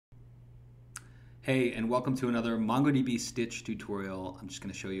Hey, and welcome to another Mongodb Stitch tutorial. I'm just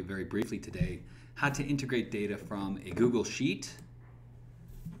going to show you very briefly today how to integrate data from a Google Sheet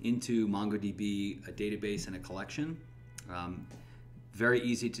into MongoDB, a database and a collection. Very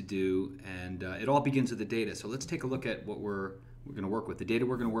easy to do, and it all begins with the data. So let's take a look at what we're going to work with. The data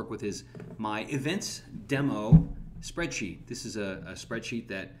we're going to work with is my events demo spreadsheet. This is a spreadsheet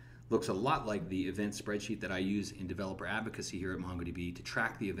that looks a lot like the event spreadsheet that I use in developer advocacy here at MongoDB to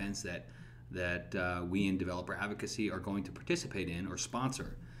track the events that we in developer advocacy are going to participate in or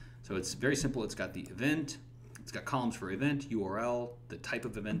sponsor. So it's very simple. It's got the event, it's got columns for event, URL, the type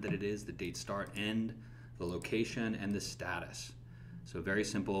of event that it is, the date, start, end, the location, and the status. So very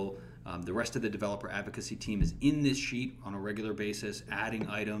simple. The rest of the developer advocacy team is in this sheet on a regular basis, adding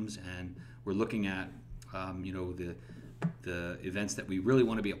items, and we're looking at the events that we really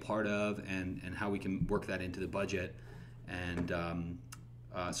want to be a part of and how we can work that into the budget. And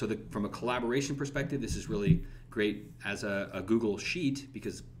from a collaboration perspective, this is really great as a Google Sheet,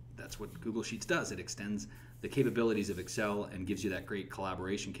 because that's what Google Sheets does. It extends the capabilities of Excel and gives you that great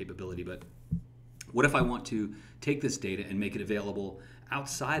collaboration capability. But what if I want to take this data and make it available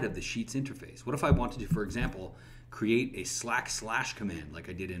outside of the Sheets interface? What if I want to, for example, create a // command like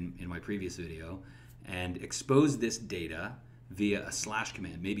I did in my previous video and expose this data via a /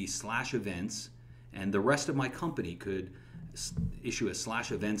 command, maybe /events, and the rest of my company could issue a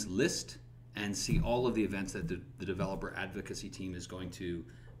 /events list and see all of the events that the developer advocacy team is going to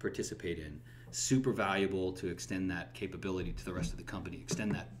participate in. Super valuable to extend that capability to the rest of the company,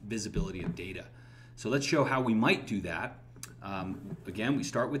 extend that visibility of data. So let's show how we might do that. Again, we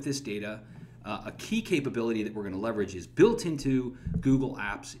start with this data. A key capability that we're going to leverage is built into Google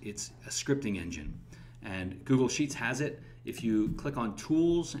Apps. It's a scripting engine, and Google Sheets has it. If you click on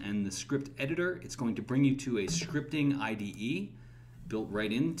Tools and the Script Editor, it's going to bring you to a scripting IDE built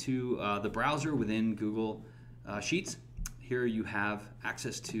right into the browser within Google Sheets. Here you have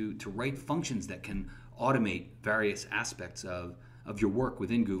access to write functions that can automate various aspects of your work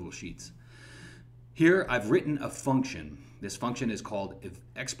within Google Sheets. Here I've written a function. This function is called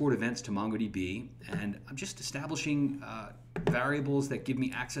Export Events to MongoDB, and I'm just establishing variables that give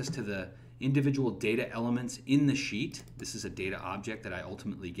me access to the individual data elements in the sheet. This is a data object that I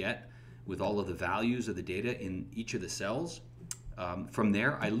ultimately get with all of the values of the data in each of the cells. From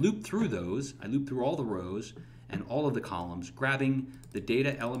there, I loop through those. I loop through all the rows and all of the columns, grabbing the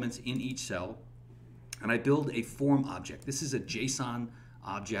data elements in each cell, and I build a form object. This is a JSON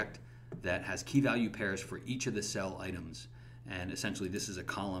object that has key value pairs for each of the cell items. And essentially, this is a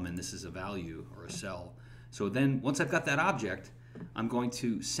column and this is a value or a cell. So then, once I've got that object, I'm going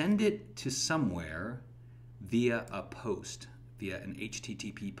to send it to somewhere via a post, via an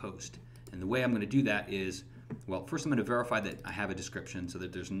HTTP post. And the way I'm going to do that is, well, first I'm going to verify that I have a description so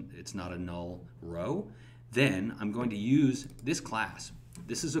that it's not a null row. Then I'm going to use this class.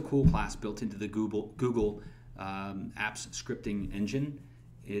 This is a cool class built into the Google Apps scripting engine.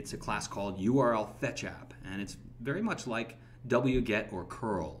 It's a class called URL Fetch App, and it's very much like wget or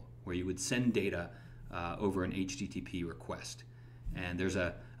curl, where you would send data over an HTTP request. And there's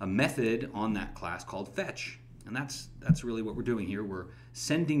a method on that class called fetch, and that's really what we're doing here. We're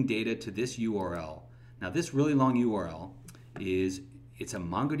sending data to this URL. Now this really long URL it's a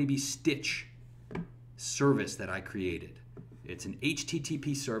MongoDB Stitch service that I created. It's an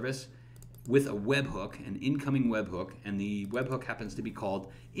HTTP service with a webhook, an incoming webhook, and the webhook happens to be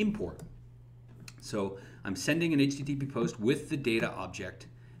called import. So I'm sending an HTTP post with the data object,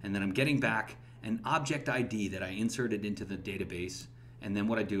 and then I'm getting back an object ID that I inserted into the database, and then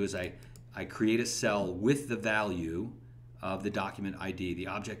what I do is I create a cell with the value of the document ID, the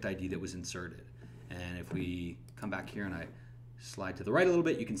object ID that was inserted. And if we come back here and I slide to the right a little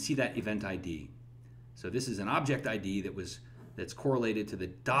bit, you can see that event ID. So this is an object ID that's correlated to the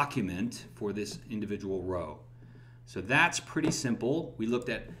document for this individual row. So that's pretty simple. We looked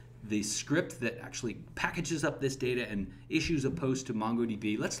at the script that actually packages up this data and issues a post to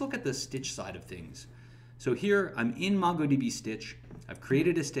MongoDB. Let's look at the Stitch side of things. So here I'm in MongoDB Stitch. I've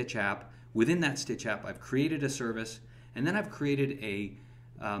created a Stitch app. Within that Stitch app, I've created a service, and then I've created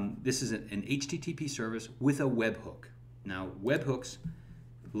this is an HTTP service with a webhook. Now, webhooks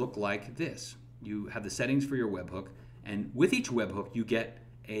look like this. You have the settings for your webhook, and with each webhook, you get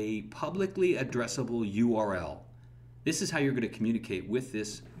a publicly addressable URL. This is how you're going to communicate with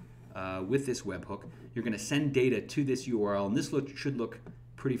this webhook. You're going to send data to this URL, and this should look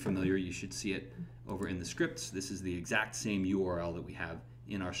pretty familiar. You should see it over in the scripts. This is the exact same URL that we have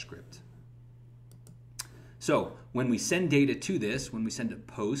in our script. So when we send data to this, when we send a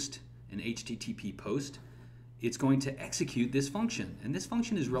post, an HTTP post, it's going to execute this function. And this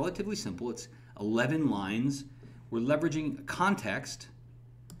function is relatively simple. It's 11 lines. We're leveraging context,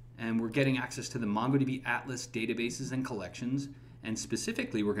 and we're getting access to the MongoDB Atlas databases and collections. And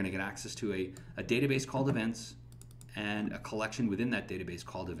specifically, we're going to get access to a database called events and a collection within that database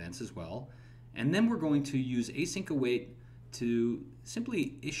called events as well. And then we're going to use async await to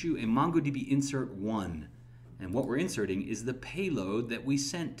simply issue a MongoDB insert 1. And what we're inserting is the payload that we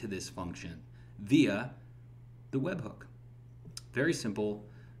sent to this function via the webhook. Very simple.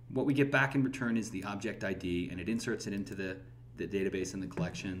 What we get back in return is the object ID, and it inserts it into the database and the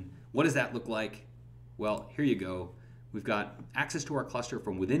collection. What does that look like? Well, here you go. We've got access to our cluster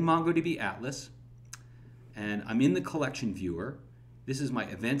from within MongoDB Atlas, and I'm in the collection viewer. This is my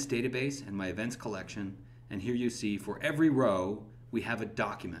events database and my events collection, and here you see for every row we have a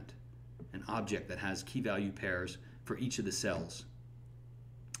document, an object that has key value pairs for each of the cells.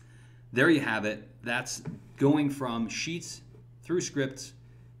 There you have it. That's going from sheets through scripts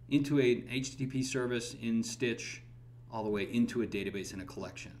into an HTTP service in Stitch all the way into a database and a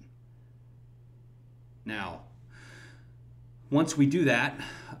collection. Now, once we do that,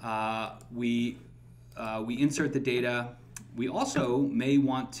 we insert the data. We also may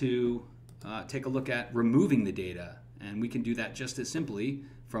want to take a look at removing the data, and we can do that just as simply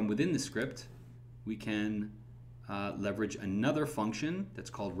from within the script. We can leverage another function that's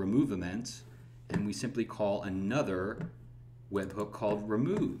called remove events, and we simply call another webhook called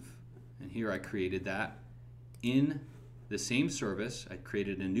remove. And here I created that in the same service. I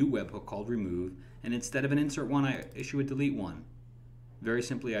created a new webhook called remove, and instead of an insert 1, I issue a delete 1. Very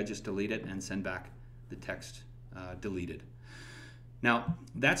simply, I just delete it and send back the text deleted. Now,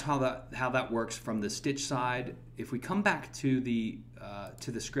 that's how that works from the Stitch side. If we come back to the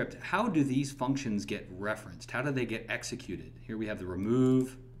script, how do these functions get referenced? How do they get executed? Here we have the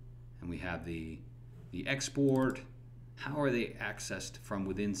remove, and we have the export. How are they accessed from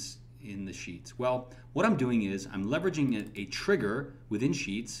within in the sheets? Well, what I'm doing is I'm leveraging a trigger within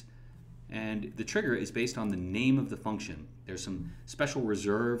sheets, and the trigger is based on the name of the function. There's some special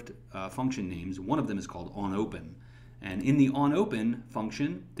reserved function names. One of them is called onOpen. And in the onOpen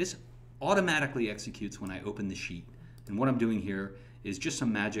function, this automatically executes when I open the sheet. And what I'm doing here is just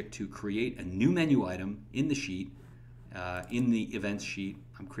some magic to create a new menu item in the sheet. In the events sheet,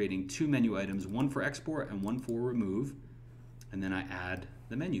 I'm creating 2 menu items, one for export and one for remove. And then I add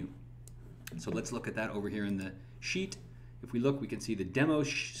the menu. So let's look at that over here in the sheet. If we look, we can see the demo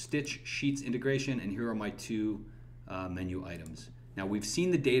Stitch Sheets integration, and here are my 2 menu items. Now we've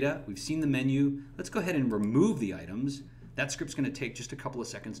seen the data, we've seen the menu. Let's go ahead and remove the items. That script's going to take just a couple of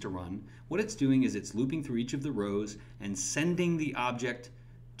seconds to run. What it's doing is it's looping through each of the rows and sending the object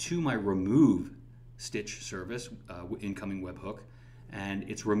to my remove Stitch service, incoming webhook, and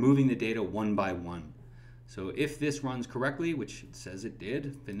it's removing the data one by one. So if this runs correctly, which it says it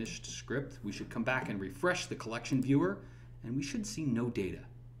did, finished script, we should come back and refresh the collection viewer, and we should see no data.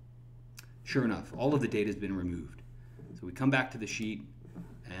 Sure enough, all of the data has been removed. So we come back to the sheet,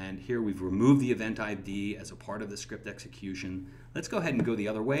 and here we've removed the event ID as a part of the script execution. Let's go ahead and go the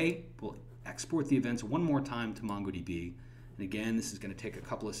other way. We'll export the events one more time to MongoDB. And again, this is going to take a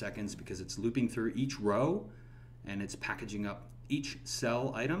couple of seconds because it's looping through each row, and it's packaging up each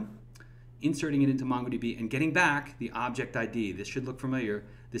cell item, inserting it into MongoDB, and getting back the object ID. This should look familiar.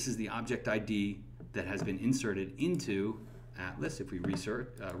 This is the object ID that has been inserted into Atlas. If we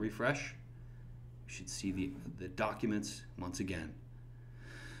refresh, we should see the documents once again.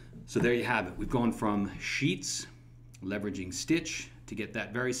 So there you have it. We've gone from Sheets, leveraging Stitch to get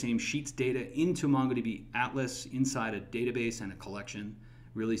that very same Sheets data into MongoDB Atlas inside a database and a collection.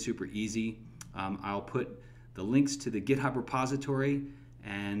 Really super easy. I'll put the links to the GitHub repository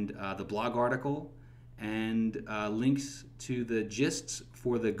and the blog article, and links to the gists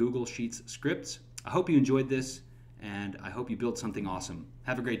for the Google Sheets scripts. I hope you enjoyed this, and I hope you built something awesome.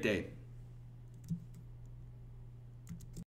 Have a great day.